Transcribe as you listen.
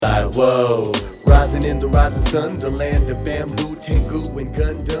whoa. Rising in the rising sun, the land of bamboo, Tengu, and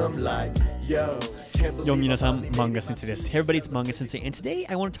Gundam, like, yo. Yo, minasan, Manga Sensei this. Hey everybody, it's Manga Sensei, and today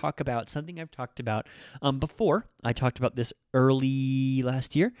I want to talk about something I've talked about before. I talked about this early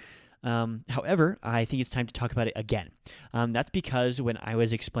last year. However, I think it's time to talk about it again. That's because when I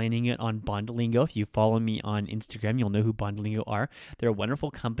was explaining it on Bondolingo, if you follow me on Instagram, you'll know who Bondolingo are. They're a wonderful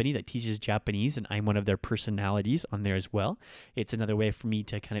company that teaches Japanese, and I'm one of their personalities on there as well. It's another way for me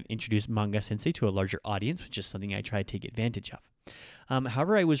to kind of introduce Manga Sensei to a larger audience, which is something I try to take advantage of.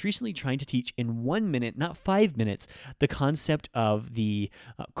 However, I was recently trying to teach in 1 minute, not 5 minutes, the concept of the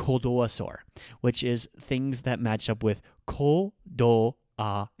Kodoasaur, which is things that match up with ko, do,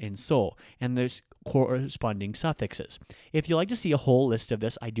 and so, and there's corresponding suffixes. If you'd like to see a whole list of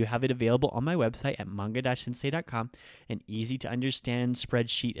this, I do have it available on my website at manga-sensei.com, an easy-to-understand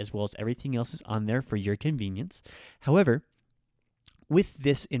spreadsheet as well as everything else is on there for your convenience. However, with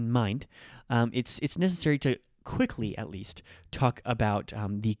this in mind, it's necessary to quickly, at least, talk about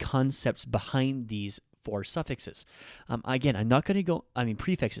the concepts behind these four suffixes. Again,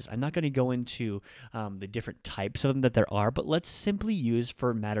 prefixes. I'm not going to go into the different types of them that there are, but let's simply use,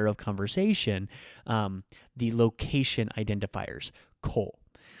 for a matter of conversation, the location identifiers, ko.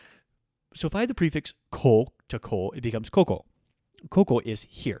 So if I have the prefix ko to ko, it becomes koko. Koko is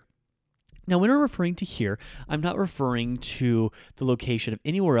here. Now, when we're referring to here, I'm not referring to the location of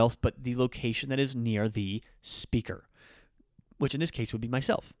anywhere else, but the location that is near the speaker, which in this case would be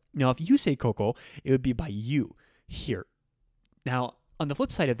myself. Now, if you say koko, it would be by you, here. Now, on the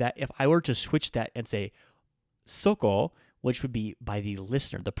flip side of that, if I were to switch that and say soko, which would be by the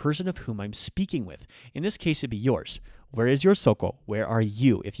listener, the person of whom I'm speaking with, in this case, it'd be yours. Where is your soko? Where are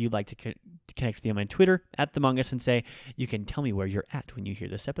you? If you'd like to connect with me on Twitter, at the Manga Sensei, you can tell me where you're at when you hear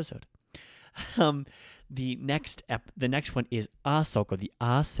this episode. The next one is asoko. The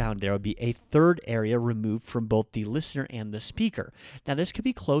a sound there would be a third area removed from both the listener and the speaker. Now, this could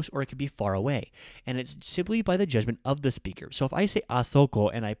be close or it could be far away, and it's simply by the judgment of the speaker. So if I say asoko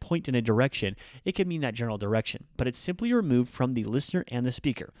and I point in a direction, it could mean that general direction, but it's simply removed from the listener and the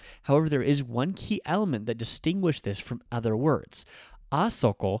speaker. However, there is one key element that distinguishes this from other words.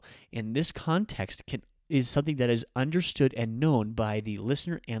 Asoko, in this context, is something that is understood and known by the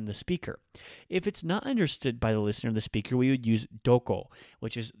listener and the speaker. If it's not understood by the listener and the speaker, we would use doko,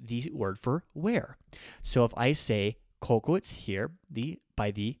 which is the word for where. So if I say koko, it's here,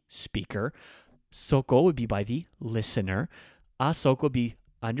 by the speaker. Soko would be by the listener. Asoko would be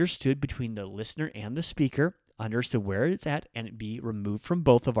understood between the listener and the speaker, understood where it's at, and it be removed from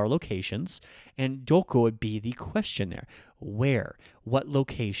both of our locations. And doko would be the question there. Where? What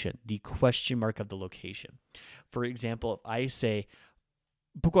location? The question mark of the location. For example, if I say,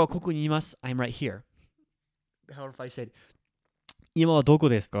 boku wa koko ni imasu, I'm right here. However, if I said, ima wa doko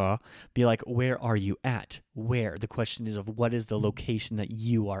desu ka? Be like, where are you at? Where? The question is of what is the location that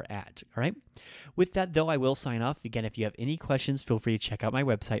you are at, all right? With that, though, I will sign off. Again, if you have any questions, feel free to check out my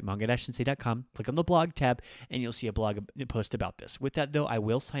website, manga-sensei.com. Click on the blog tab, and you'll see a blog post about this. With that, though, I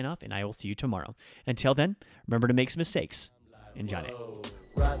will sign off, and I will see you tomorrow. Until then, remember to make some mistakes. Enjoy.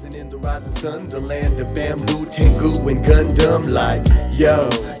 Rising in the rising sun, the land of bamboo, Tengu, and Gundam, like, yo.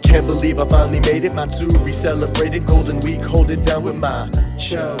 Can't believe I finally made it. Matsuri celebrated Golden Week, hold it down with my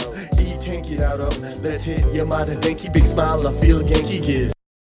cho. Eat tanky out, let's hit Yamada Denki, big smile, I feel Genki gives.